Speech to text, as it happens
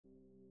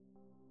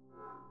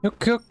Yuck,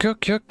 yuck, yuck,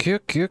 yuck,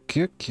 yuck, yuck,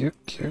 yuck,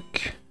 yuck, yuck.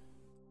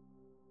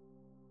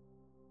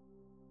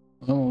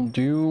 I will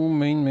do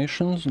main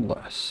missions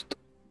last.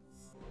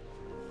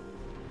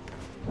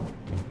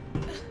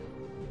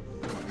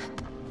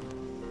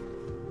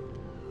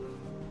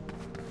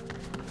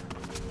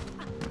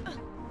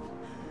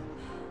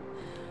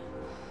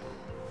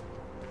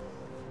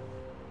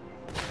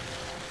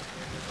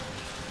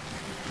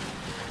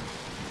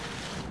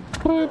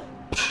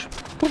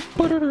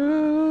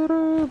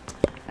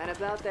 And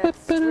about that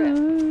script.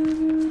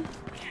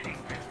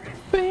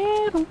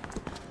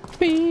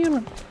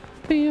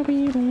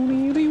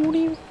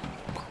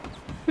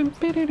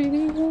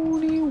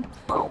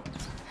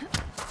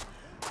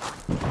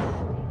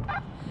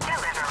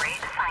 Delivery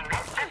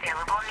assignment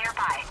available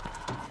nearby.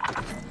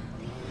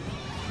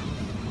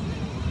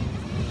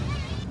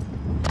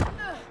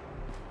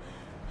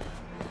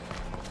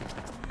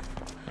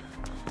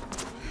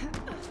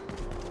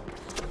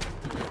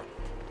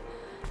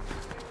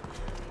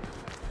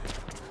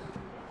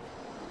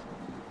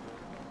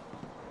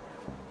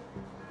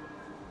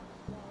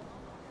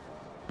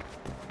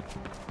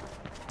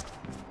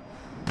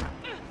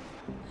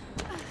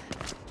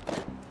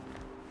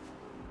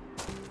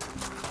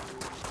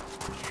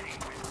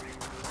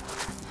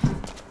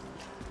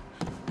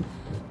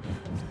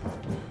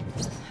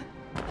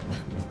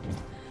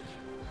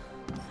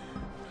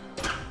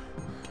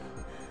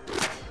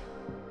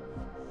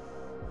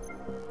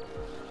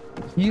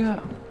 Yeah.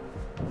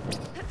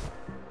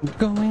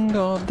 Going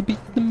on the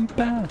beaten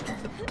path.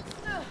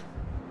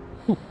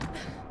 Ooh.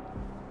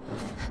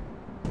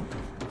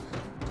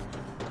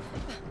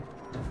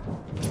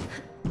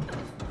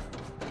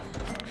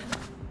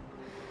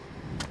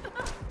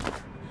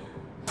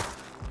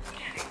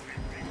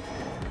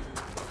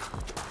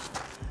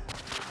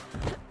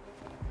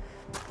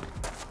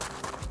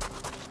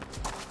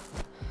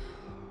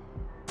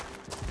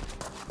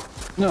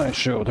 No, I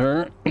showed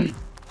her.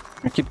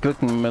 I keep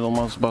clicking the middle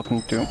mouse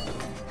button too.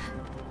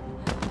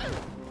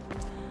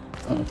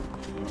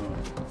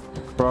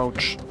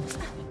 Crouch.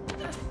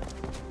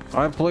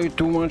 I played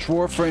too much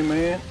Warframe,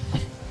 man.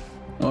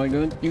 I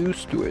got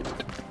used to it.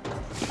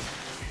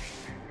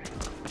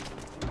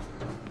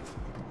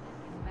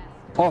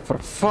 Oh, for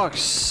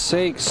fuck's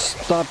sake,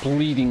 stop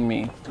leading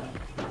me.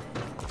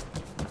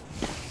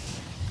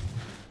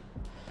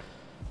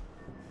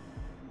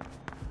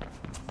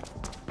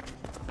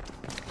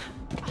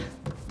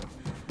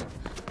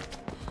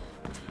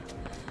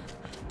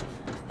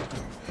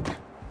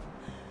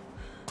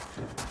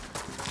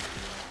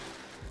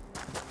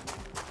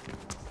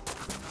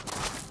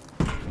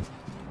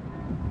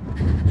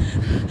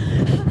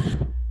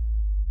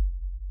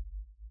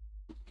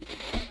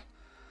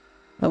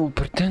 I will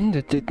pretend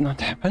it did not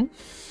happen.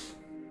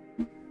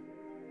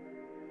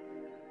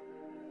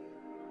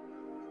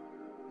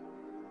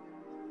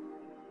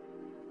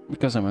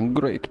 Because I'm a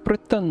great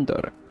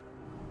pretender.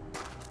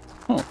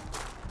 Oh.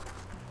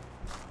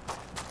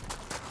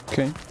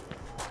 Okay.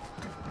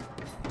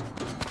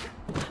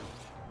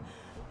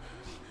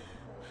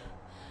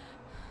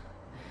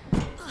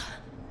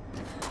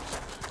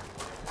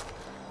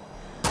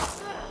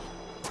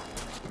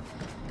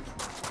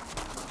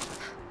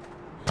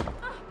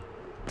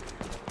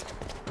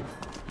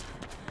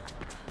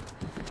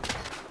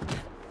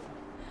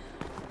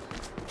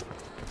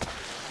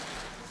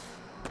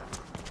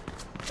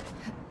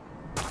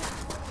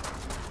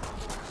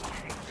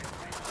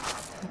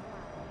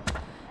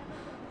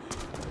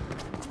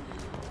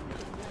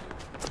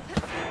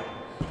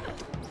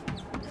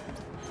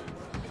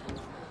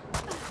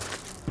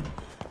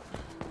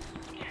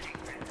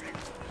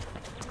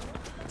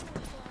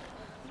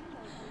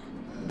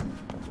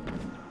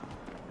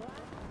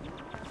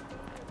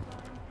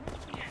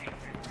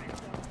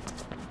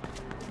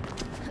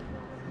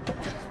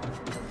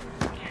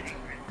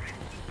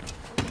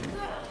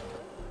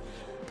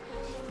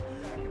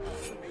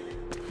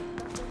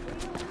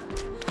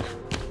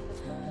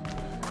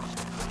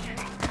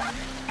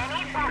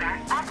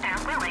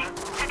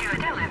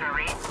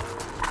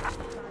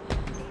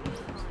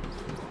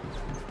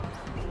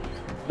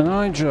 And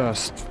I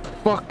just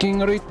fucking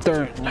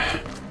return.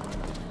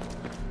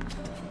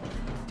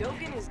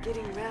 Dogen is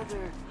getting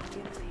rather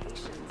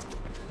impatient.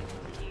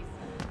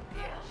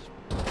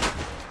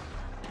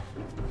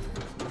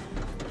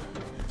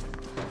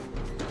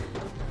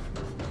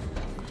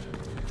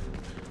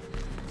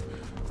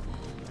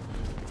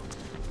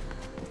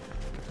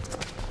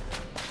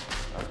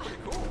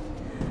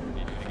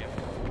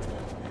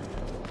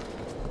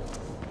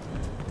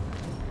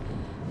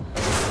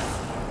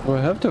 Do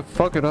I have to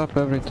fuck it up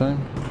every time?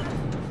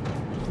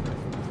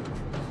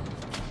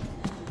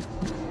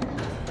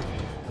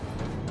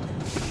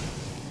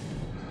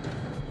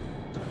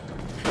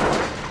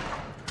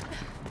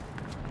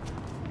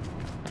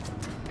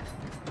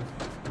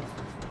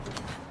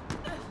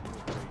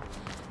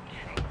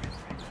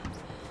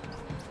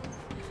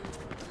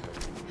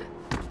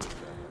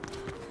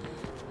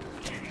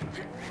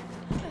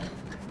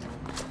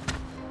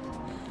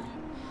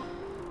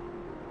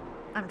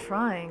 I'm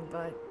trying,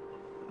 but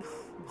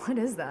what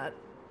is that?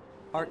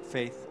 Art,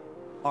 Faith.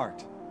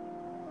 Art.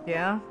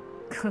 Yeah?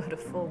 Could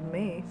have fooled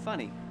me.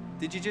 Funny.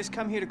 Did you just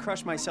come here to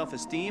crush my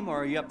self-esteem, or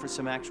are you up for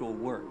some actual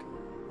work?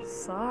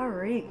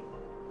 Sorry.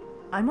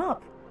 I'm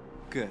up.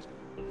 Good.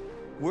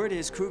 Word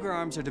is Kruger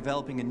Arms are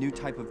developing a new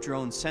type of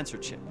drone sensor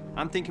chip.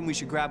 I'm thinking we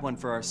should grab one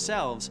for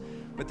ourselves,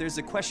 but there's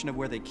the question of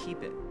where they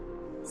keep it.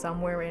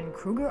 Somewhere in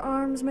Kruger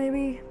Arms,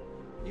 maybe?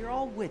 You're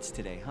all wits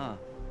today, huh?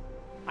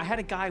 I had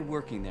a guy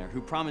working there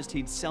who promised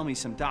he'd sell me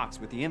some docs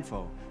with the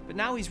info, but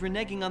now he's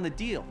reneging on the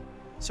deal.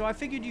 So I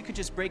figured you could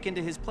just break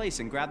into his place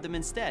and grab them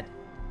instead.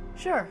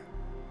 Sure.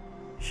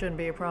 Shouldn't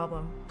be a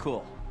problem.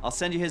 Cool. I'll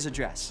send you his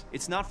address.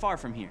 It's not far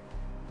from here.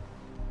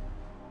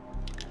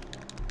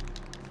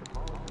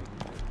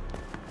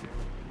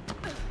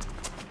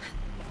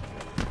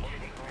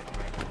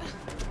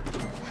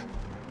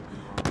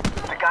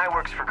 The guy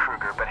works for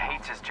Kruger, but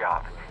hates his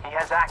job. He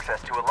has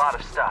access to a lot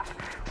of stuff.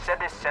 Said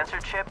this sensor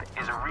chip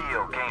is a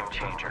real game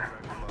changer.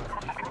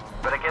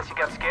 But I guess he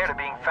got scared of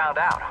being found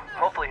out.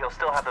 Hopefully he'll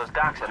still have those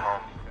docs at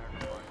home.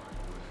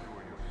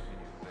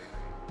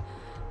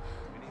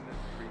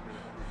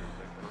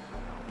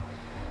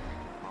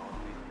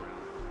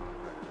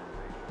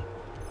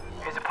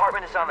 His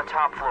apartment is on the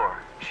top floor.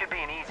 Should be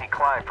an easy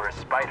climb for a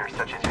spider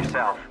such as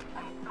yourself.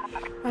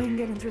 I can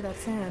get in through that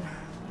fan.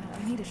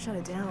 I need to shut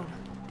it down.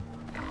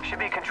 Should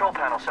be a control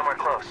panel somewhere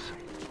close.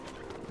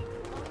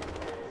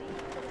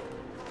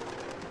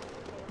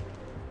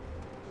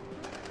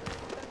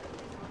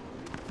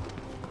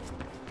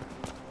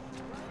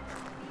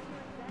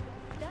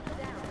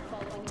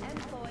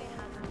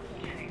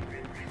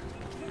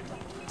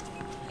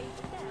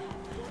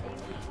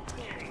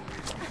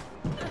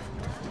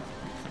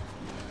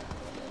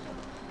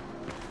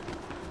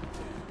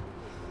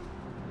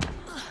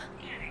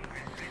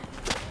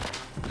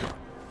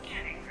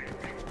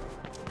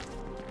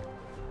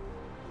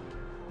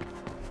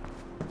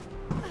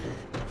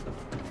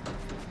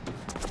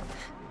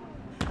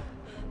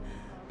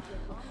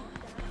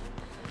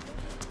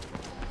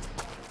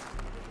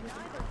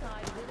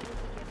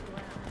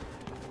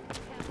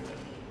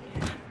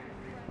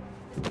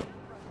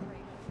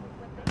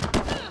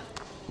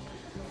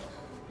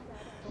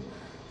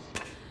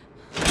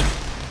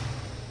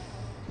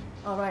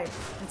 All right,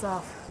 it's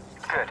off.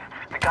 Good.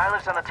 The guy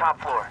lives on the top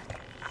floor.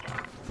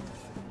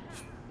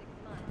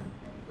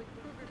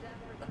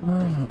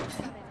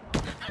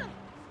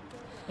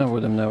 I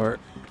would have never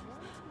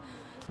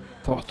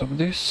thought of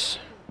this.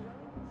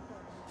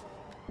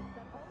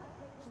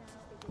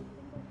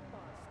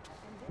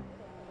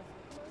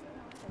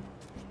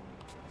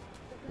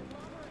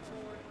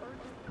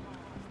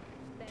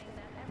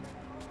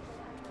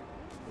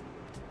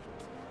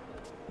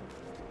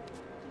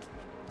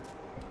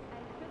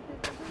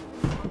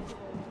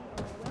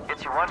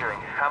 Gets you wondering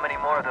how many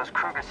more of those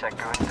Kruger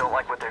sectors don't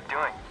like what they're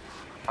doing.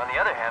 On the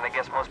other hand, I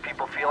guess most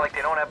people feel like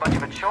they don't have much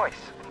of a choice.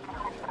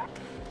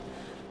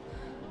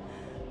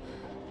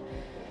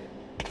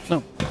 No.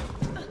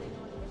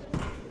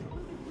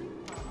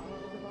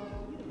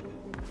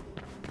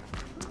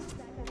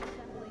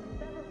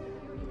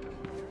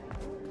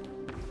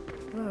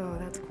 Whoa,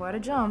 that's quite a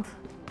jump.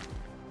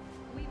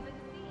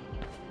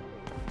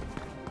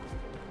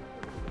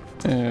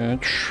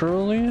 It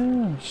surely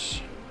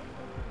is.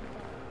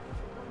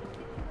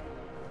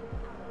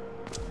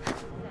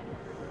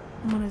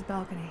 I'm on his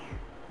balcony,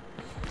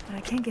 but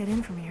I can't get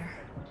in from here.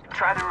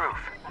 Try the roof.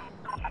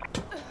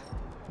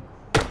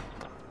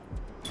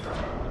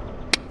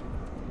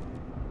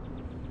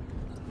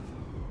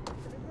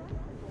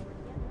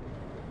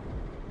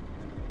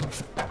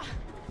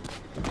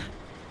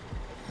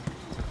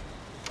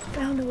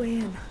 Found a way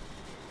in.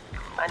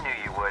 I knew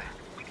you would.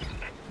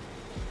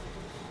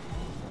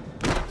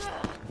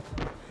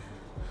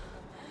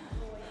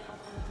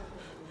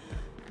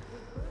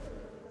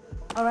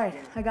 All right,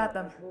 I got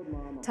them.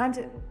 Time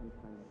to...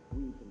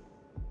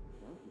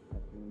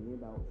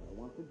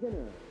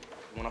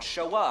 When I'll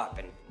show up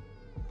and...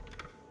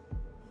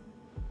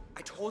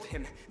 I told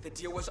him the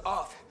deal was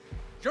off.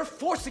 You're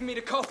forcing me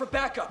to call for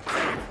backup.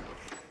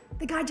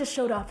 The guy just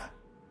showed up.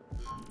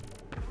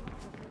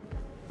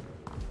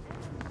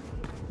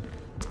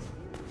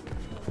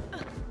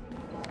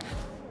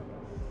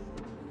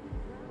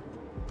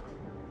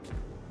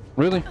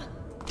 Really?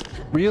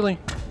 Really?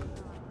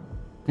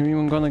 You're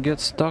even gonna get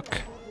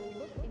stuck?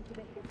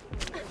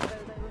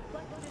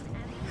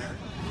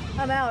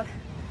 I'm out.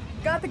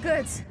 Got the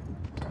goods.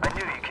 I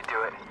knew you could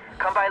do it.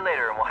 Come by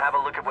later and we'll have a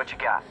look at what you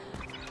got.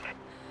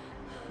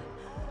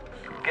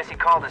 Guess he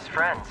called his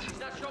friends.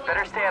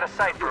 Better stay out of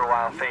sight for a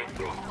while, Faith.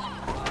 We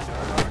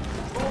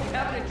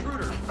have an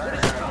intruder. What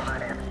is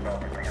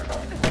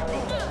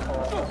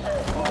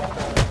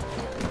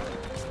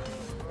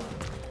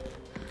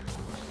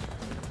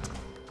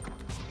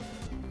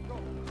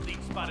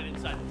Lead spotted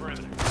inside the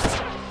perimeter.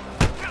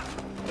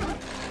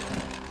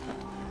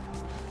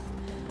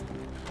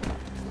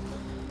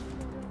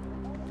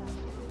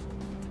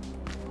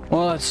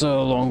 Well, that's a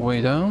long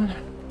way down.